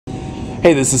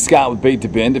Hey, this is Scott with Bait to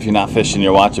Bend. If you're not fishing,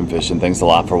 you're watching fishing. Thanks a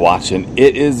lot for watching.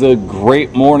 It is a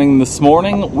great morning this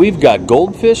morning. We've got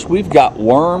goldfish, we've got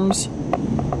worms.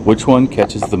 Which one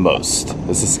catches the most?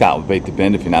 This is Scott with Bait to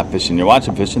Bend. If you're not fishing, you're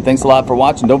watching fishing. Thanks a lot for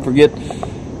watching. Don't forget,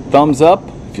 thumbs up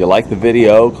if you like the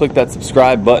video. Click that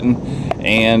subscribe button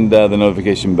and the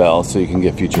notification bell so you can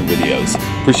get future videos.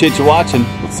 Appreciate you watching.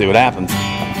 Let's see what happens.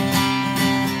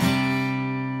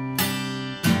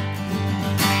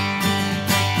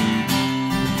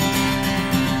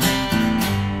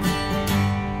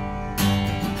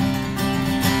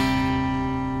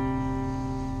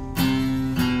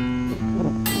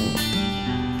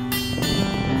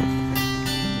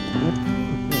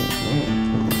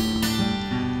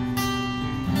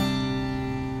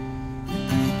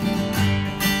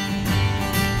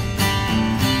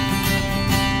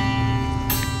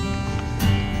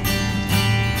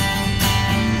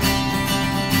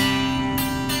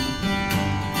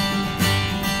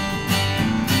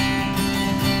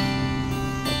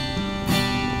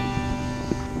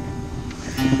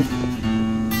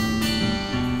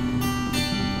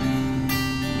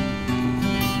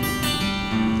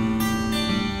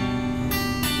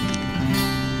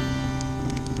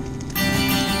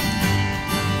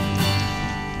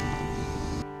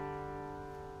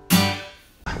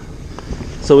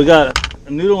 So we got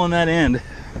a noodle on that end,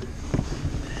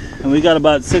 and we got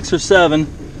about 6 or 7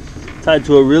 tied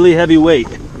to a really heavy weight.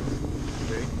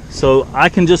 So I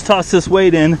can just toss this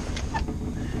weight in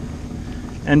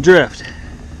and drift.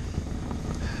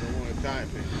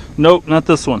 Nope, not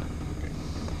this one.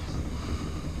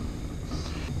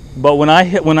 But when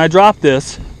I drop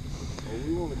this,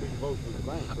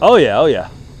 oh yeah, oh yeah.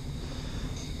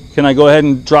 Can I go ahead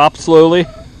and drop slowly?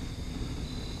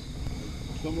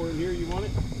 Somewhere in here you want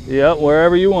it? Yeah,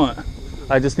 wherever you want.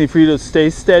 I just need for you to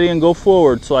stay steady and go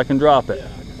forward so I can drop it. Yeah, I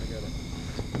got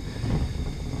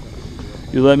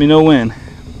it. You let me know when.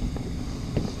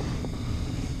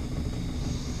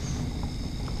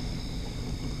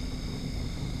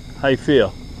 How you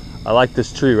feel? I like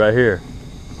this tree right here.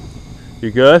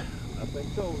 You good? I think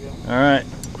so, yeah. All right.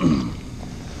 It's going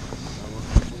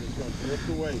to drift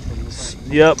away from the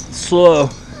thing. Yep, slow.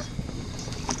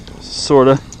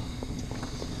 Sorta.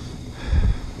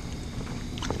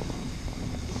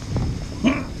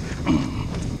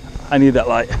 I need that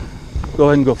light. Go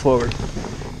ahead and go forward.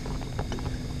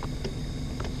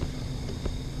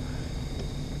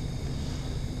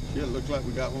 Shit, looks like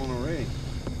we got one already.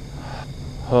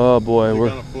 Oh boy, We're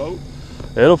gonna float.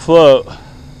 It'll float. It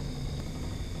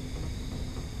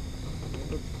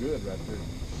looks good right there.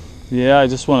 Yeah, I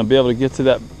just want to be able to get to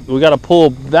that. We got to pull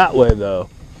that way though,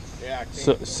 Yeah, I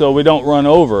can't. so we don't run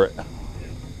over it. Now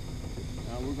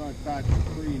we're gonna tie to the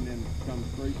tree and then come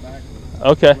straight back.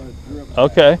 Okay.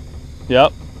 Okay.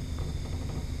 Yep. We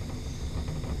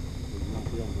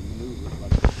won't be able to maneuver it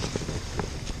like that.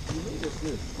 You need this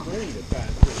string to tie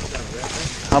to this thing,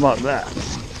 right? How about that?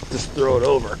 Just throw it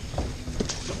over.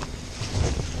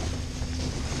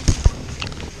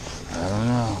 I don't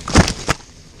know.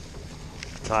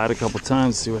 Try it a couple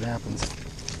times, see what happens.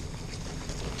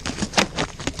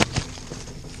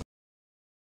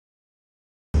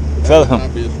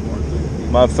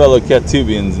 My fellow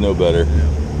Cattubians know better.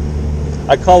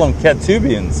 I call them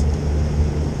Cattubians.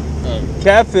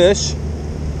 Catfish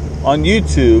on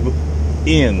YouTube,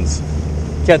 Ians.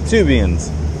 Cattubians.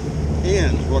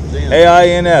 Ins, what's in?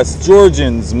 AINS,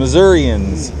 Georgians,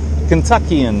 Missourians,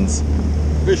 Kentuckians,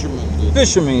 Fishermen.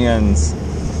 Fishermans.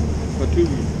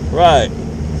 Patoobians. Right.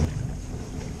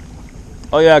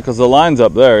 Oh yeah, because the line's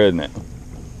up there, isn't it?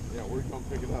 Yeah, where are you going to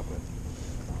pick it up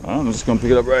at? I'm just going to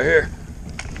pick it up right here.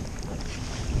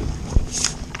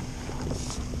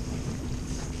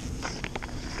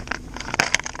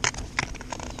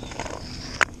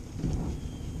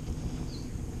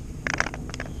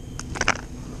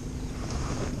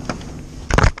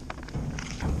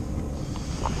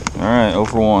 All right, 0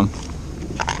 for 1.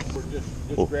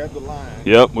 Just grab the line.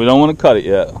 Yep, we don't want to cut it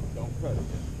yet. Don't cut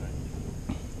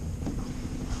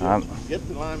it. Get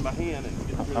the line by hand and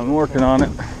get through. I'm working on it.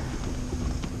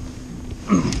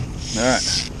 All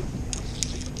right.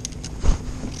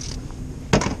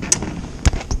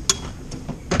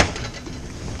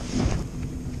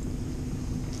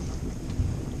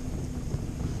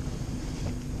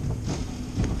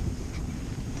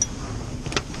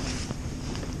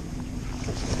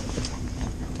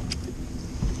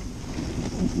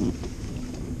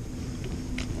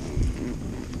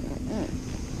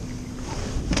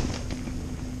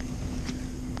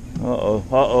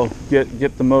 Uh-oh.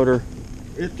 Get the motor.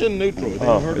 It's in neutral.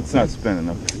 Oh, it's not spinning.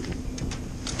 Okay.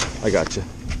 I got you.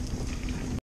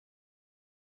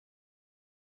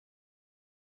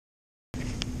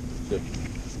 Good.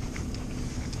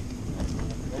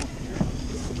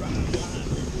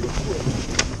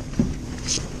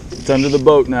 It's under the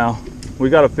boat now. We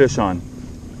got a fish on.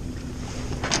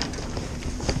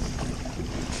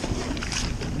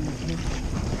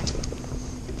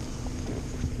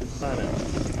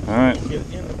 All right.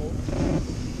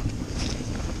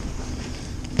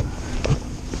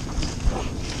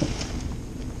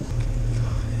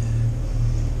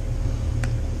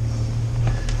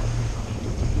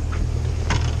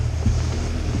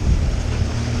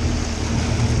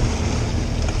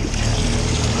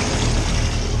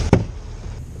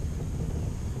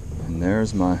 And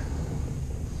there's my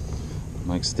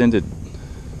extended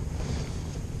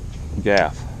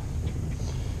gaff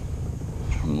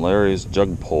from Larry's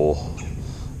jugpole.com,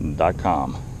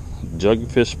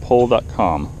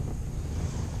 jugfishpole.com.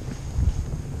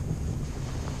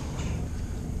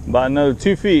 About another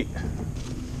 2 feet.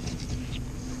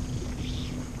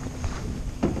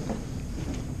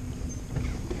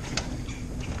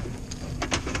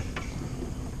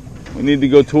 We need to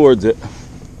go towards it.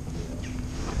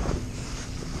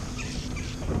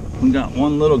 We got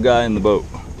one little guy in the boat.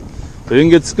 We didn't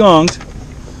get skunked.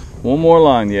 One more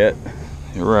line yet.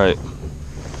 You're right.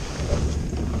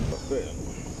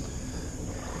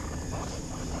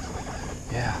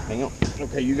 Yeah. Hang on.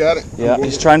 Okay, you got it? Yeah,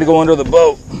 he's trying to go under the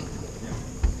boat.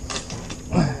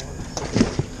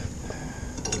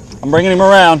 I'm bringing him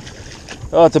around.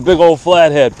 Oh, it's a big old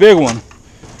flathead. Big one.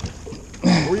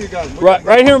 Where you got him?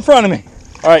 Right here in front of me.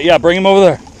 All right, yeah, bring him over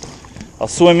there. I'll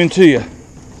swim him to you.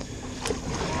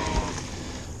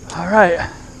 All right.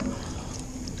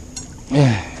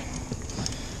 Yeah.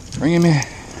 Bring him in.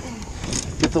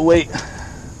 Get the weight.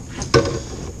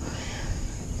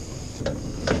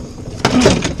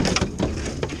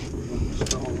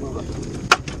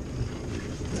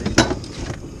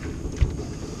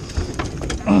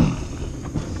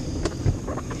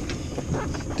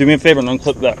 Do me a favor and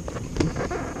unclip that.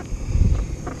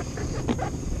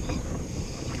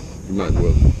 You might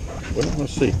well. Well,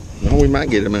 let's see. No, we might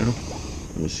get him out.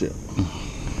 Let me see.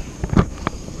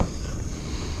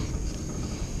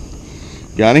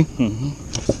 Got him? Mm-hmm.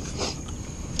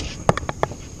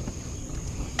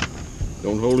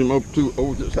 Don't hold him up too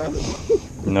over the side of the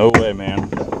boat. No way, man.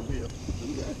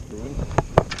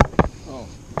 Oh,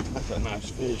 that's a nice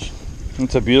fish.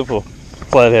 It's a beautiful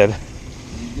flathead.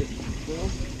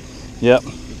 Yep.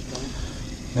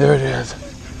 There it is.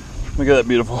 Look at that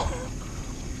beautiful.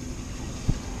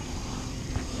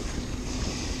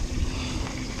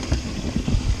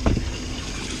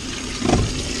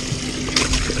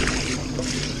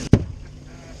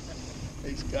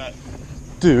 He's got.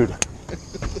 Dude.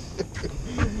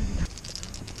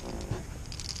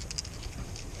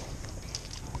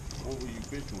 What were you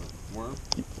fishing with? Worm?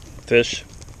 Fish.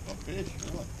 A fish?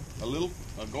 What?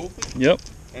 A goldfish? Yep.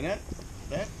 And that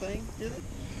thing did it?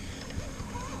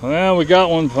 Well, we got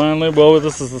one finally. Well,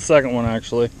 this is the second one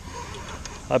actually.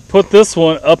 I put this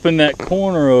one up in that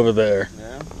corner over there.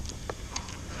 Yeah.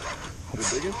 The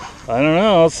biggest? I don't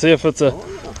know. Let's see if it's a. Oh,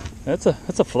 yeah. That's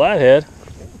a flathead.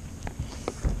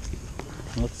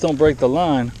 Let's don't break the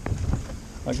line.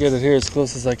 I'll get it here as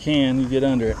close as I can. You get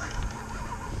under it.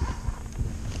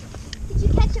 Did you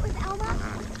catch it with Elma?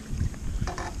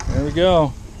 There we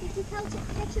go. Did you catch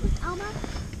it with Elma?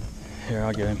 Here,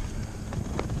 I'll get him.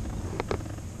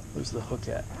 Where's the hook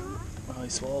at? Oh, he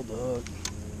swallowed the hook.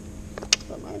 That's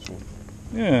a nice one.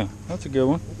 Yeah, that's a good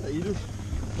one. That's an eater.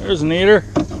 There's an eater.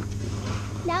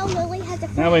 Now Lily has a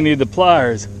friend. Now we need the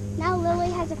pliers. Now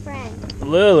Lily has a friend.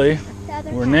 Lily. The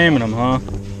other We're catfish. naming them, huh?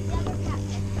 The other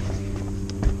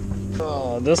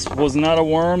catfish. This was not a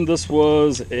worm. This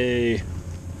was a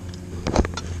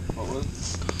What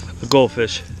was it?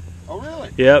 goldfish. Oh, really?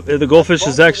 Yep, the goldfish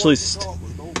is actually.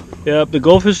 Goldfish. Yep, the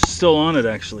goldfish is still on it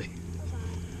actually.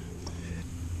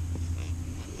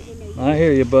 I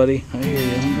hear you, buddy. I hear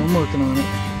you. I'm working on it.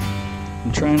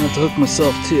 I'm trying not to hook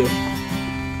myself too.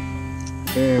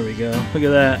 There we go. Look at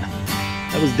that.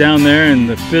 That was down there and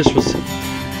the fish was.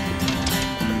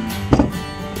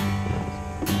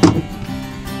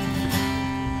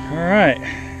 All right.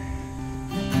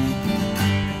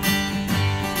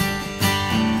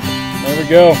 There we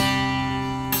go.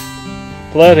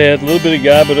 Flathead, a little bitty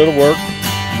guy, but it'll work. Oh,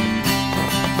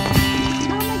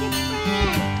 my good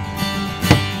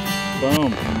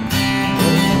friend. Boom.